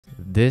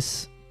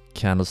This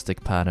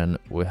candlestick pattern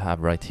we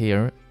have right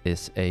here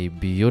is a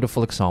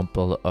beautiful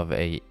example of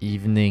a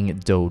evening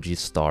doji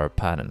star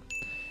pattern.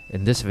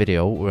 In this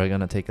video, we're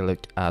gonna take a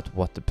look at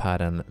what the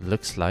pattern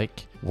looks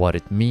like, what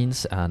it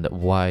means, and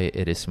why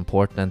it is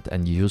important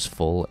and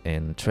useful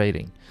in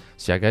trading.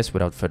 So yeah guys,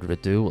 without further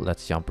ado,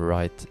 let's jump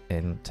right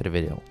into the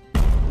video.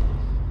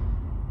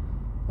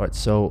 Alright,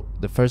 so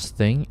the first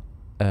thing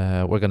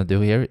we're gonna do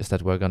here is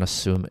that we're gonna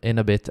zoom in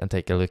a bit and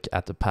take a look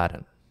at the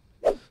pattern.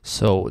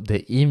 So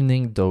the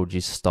evening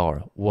doji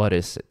star, what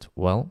is it?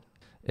 Well,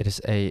 it is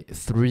a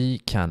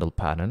 3-candle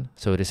pattern.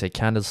 So it is a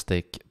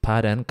candlestick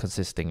pattern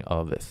consisting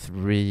of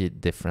 3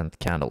 different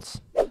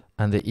candles.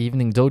 And the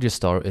evening doji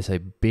star is a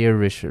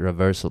bearish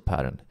reversal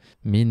pattern,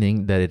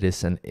 meaning that it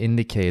is an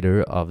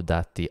indicator of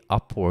that the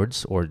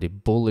upwards or the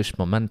bullish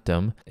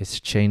momentum is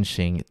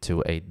changing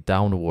to a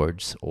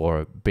downwards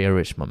or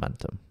bearish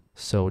momentum.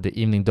 So the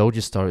evening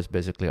doji star is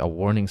basically a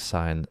warning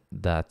sign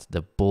that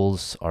the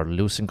bulls are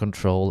losing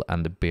control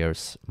and the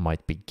bears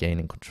might be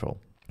gaining control.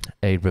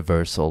 A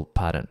reversal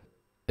pattern.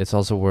 It's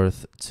also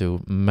worth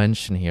to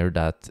mention here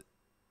that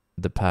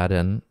the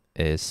pattern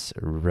is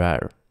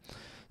rare.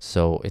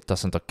 So it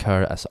doesn't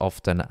occur as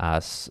often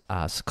as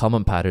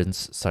common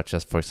patterns such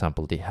as, for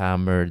example, the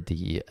hammer,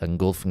 the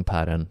engulfing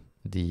pattern,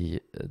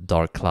 the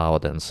dark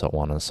cloud, and so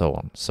on and so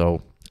on.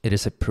 So it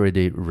is a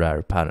pretty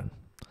rare pattern.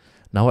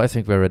 Now I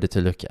think we're ready to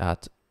look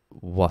at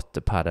what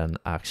the pattern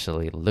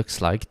actually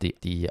looks like,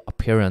 the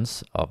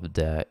appearance of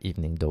the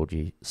evening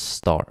doji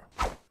star.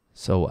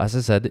 So as I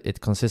said,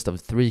 it consists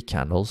of 3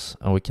 candles,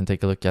 and we can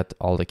take a look at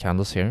all the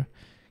candles here.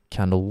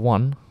 Candle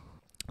 1,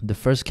 the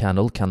first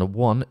candle, candle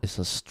 1, is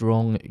a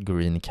strong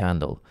green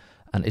candle,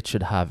 and it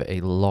should have a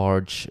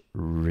large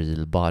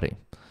real body.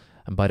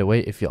 And by the way,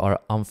 if you are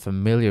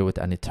unfamiliar with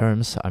any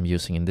terms I'm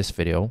using in this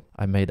video,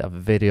 I made a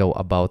video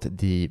about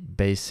the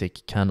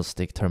basic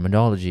candlestick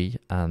terminology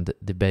and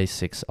the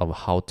basics of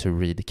how to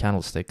read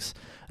candlesticks,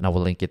 and I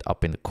will link it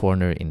up in the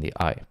corner in the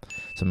eye.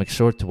 So make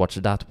sure to watch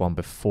that one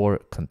before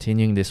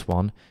continuing this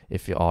one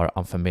if you are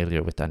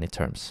unfamiliar with any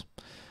terms.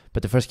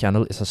 But the first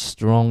candle is a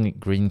strong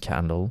green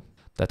candle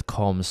that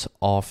comes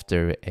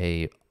after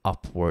a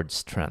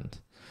upwards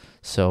trend.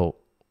 So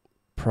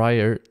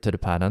prior to the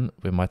pattern,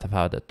 we might have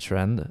had a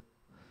trend.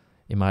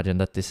 Imagine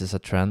that this is a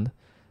trend,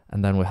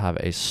 and then we have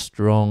a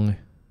strong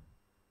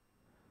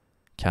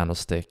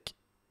candlestick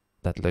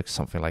that looks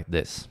something like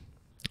this.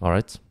 All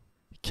right.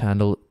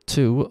 Candle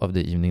 2 of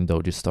the evening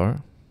doji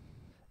star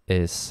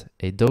is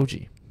a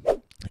doji.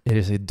 It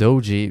is a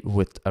doji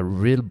with a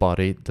real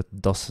body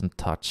that doesn't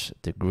touch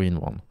the green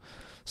one.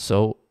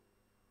 So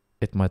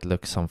it might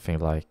look something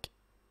like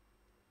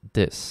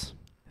this.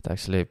 It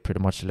actually pretty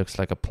much looks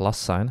like a plus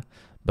sign,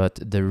 but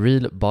the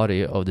real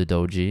body of the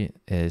doji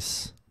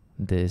is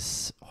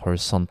this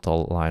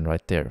horizontal line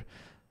right there,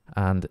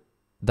 and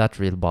that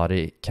real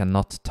body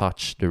cannot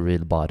touch the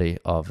real body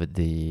of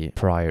the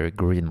prior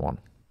green one,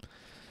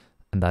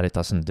 and that it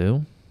doesn't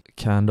do.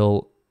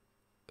 Candle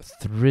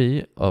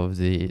 3 of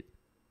the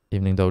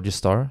evening doji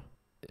star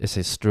is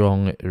a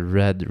strong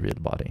red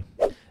real body.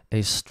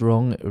 A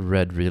strong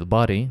red real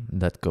body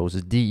that goes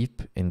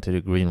deep into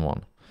the green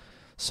one.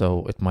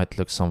 So it might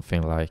look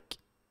something like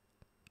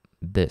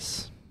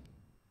this.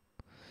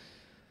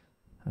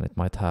 And it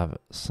might have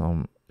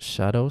some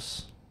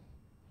shadows.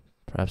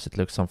 Perhaps it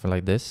looks something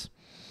like this.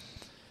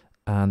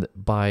 And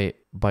by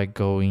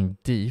going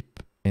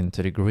deep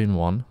into the green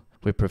one,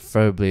 we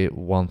preferably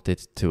want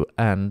it to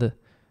end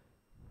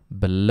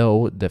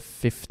below the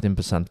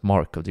 15%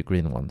 mark of the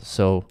green one.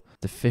 So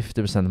the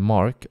 50%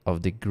 mark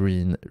of the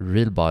green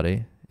real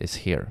body is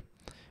here.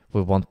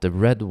 We want the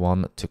red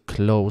one to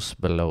close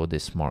below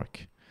this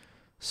mark.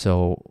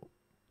 So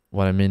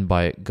what I mean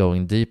by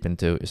going deep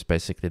into is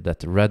basically that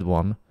the red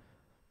one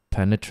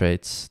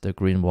penetrates the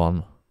green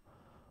one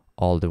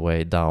all the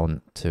way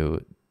down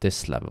to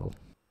this level.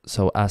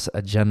 So as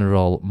a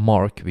general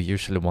mark, we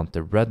usually want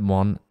the red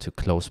one to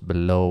close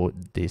below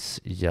this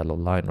yellow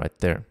line right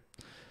there.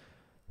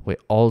 We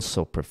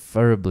also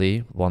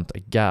preferably want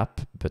a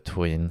gap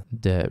between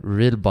the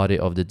real body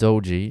of the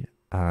doji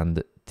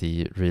and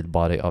the real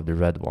body of the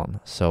red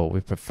one. So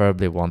we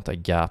preferably want a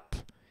gap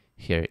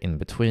here in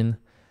between.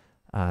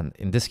 And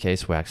in this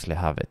case, we actually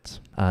have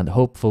it. And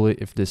hopefully,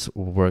 if this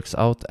works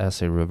out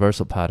as a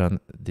reversal pattern,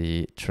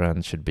 the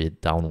trend should be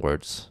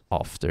downwards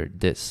after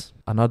this.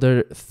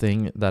 Another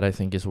thing that I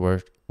think is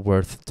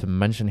worth to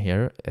mention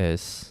here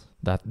is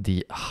that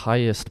the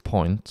highest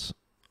point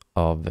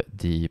of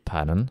the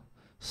pattern,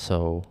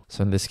 so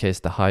in this case,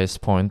 the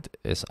highest point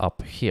is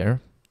up here.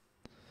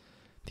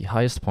 The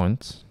highest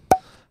point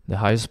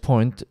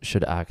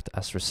should act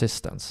as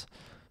resistance.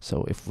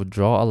 So if we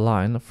draw a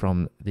line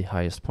from the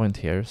highest point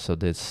here, so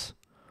this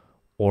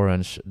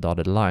orange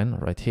dotted line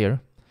right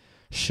here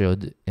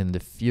should in the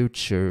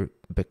future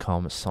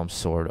become some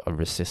sort of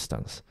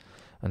resistance.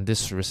 And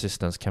this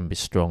resistance can be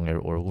stronger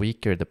or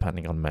weaker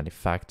depending on many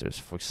factors.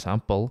 For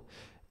example,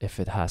 if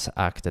it has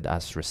acted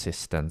as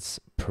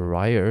resistance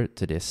prior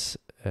to this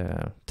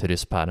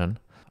pattern,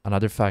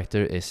 Another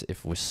factor is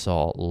if we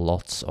saw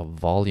lots of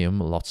volume,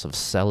 lots of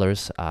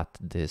sellers at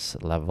this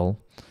level.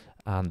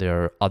 And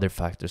there are other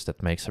factors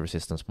that makes a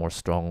resistance more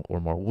strong or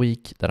more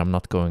weak that I'm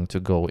not going to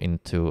go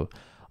into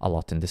a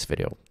lot in this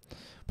video.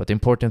 But the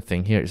important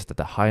thing here is that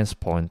the highest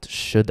point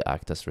should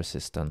act as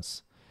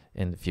resistance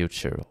in the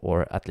future,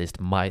 or at least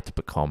might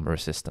become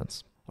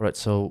resistance. All right,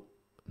 so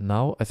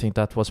now I think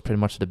that was pretty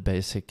much the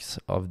basics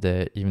of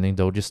the evening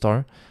Doji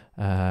star.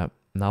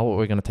 Now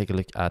we're going to take a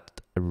look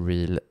at a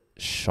real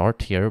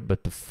chart here,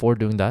 but before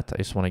doing that, I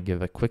just want to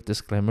give a quick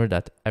disclaimer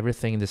that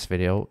everything in this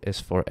video is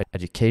for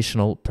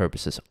educational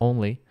purposes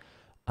only,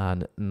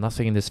 and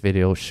nothing in this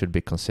video should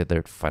be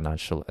considered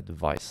financial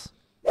advice.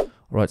 All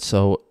right,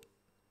 so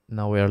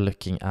now we are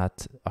looking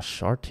at a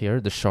chart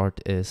here. The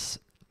chart is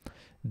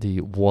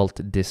the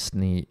Walt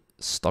Disney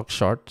stock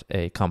chart,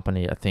 a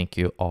company I think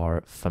you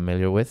are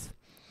familiar with.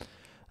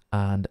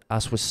 And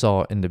as we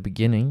saw in the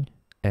beginning,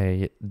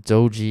 a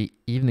Doji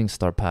evening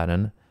star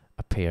pattern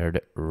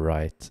appeared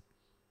right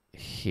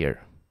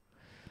here.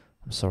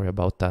 I'm sorry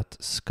about that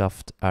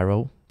scuffed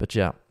arrow, but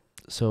yeah.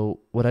 So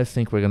what I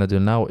think we're going to do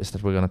now is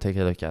that we're going to take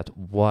a look at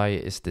why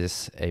is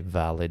this a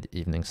valid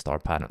evening star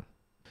pattern.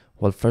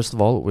 Well, first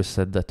of all, we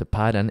said that the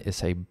pattern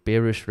is a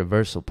bearish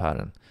reversal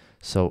pattern.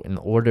 So in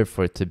order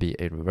for it to be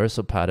a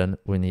reversal pattern,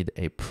 we need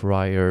a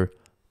prior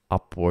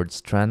upwards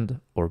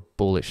trend or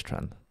bullish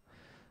trend.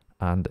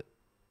 And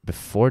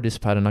before this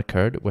pattern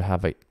occurred, we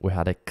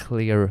had a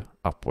clear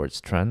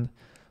upwards trend,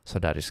 so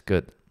that is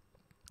good.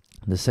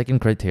 The second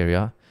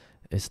criteria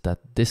is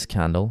that this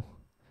candle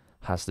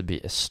has to be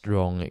a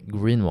strong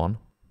green one.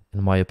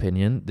 In my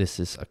opinion, this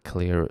is a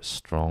clear,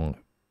 strong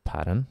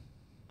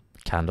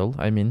candle,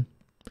 I mean.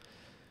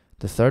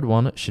 The third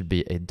one should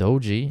be a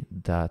doji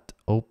that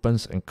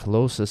opens and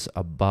closes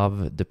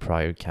above the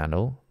prior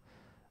candle,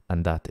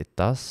 and that it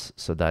does,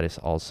 so that is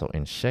also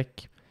in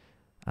check.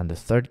 And the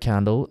third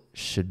candle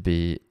should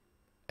be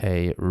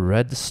a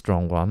red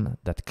strong one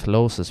that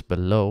closes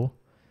below,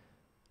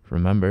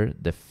 remember,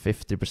 the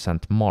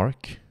 50%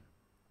 mark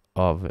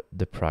of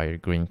the prior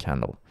green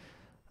candle.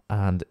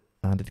 And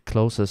it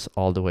closes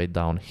all the way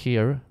down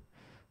here,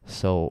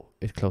 so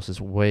it closes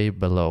way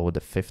below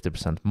the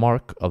 50%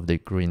 mark of the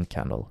green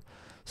candle.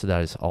 So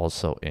that is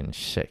also in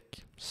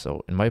check.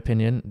 So in my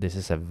opinion, this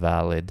is a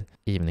valid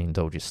evening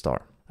Doji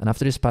star. And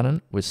after this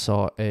pattern, we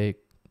saw a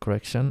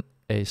correction,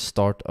 a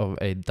start of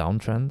a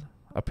downtrend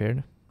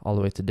appeared all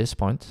the way to this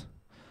point.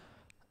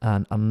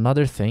 And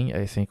another thing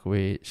I think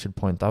we should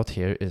point out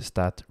here is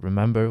that,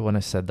 remember when I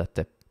said that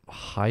the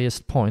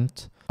highest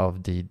point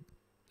of the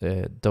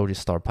Doji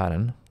star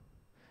pattern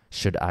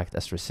should act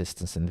as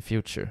resistance in the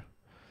future.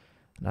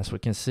 And as we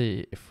can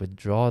see, if we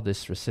draw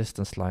this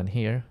resistance line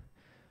here,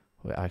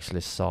 we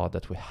actually saw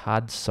that we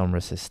had some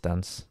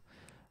resistance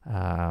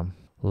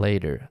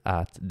later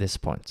at this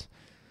point.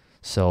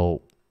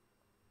 So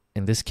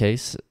in this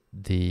case,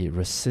 the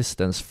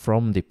resistance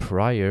from the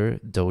prior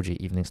Doji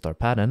evening star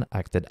pattern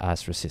acted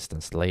as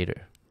resistance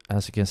later.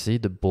 As you can see,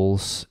 the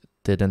bulls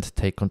didn't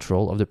take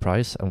control of the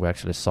price, and we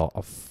actually saw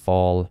a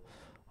fall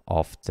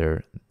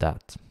after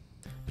that.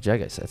 But yeah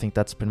guys, I think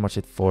that's pretty much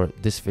it for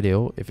this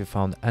video. If you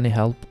found any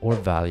help or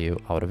value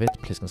out of it,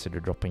 please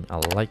consider dropping a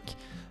like.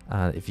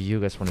 And if you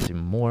guys want to see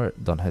more,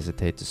 don't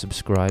hesitate to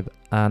subscribe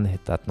and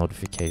hit that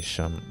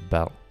notification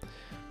bell.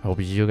 I hope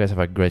you guys have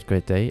a great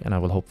day, and I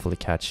will hopefully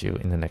catch you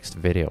in the next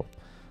video.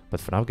 But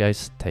for now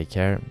guys, take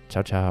care.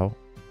 Ciao ciao.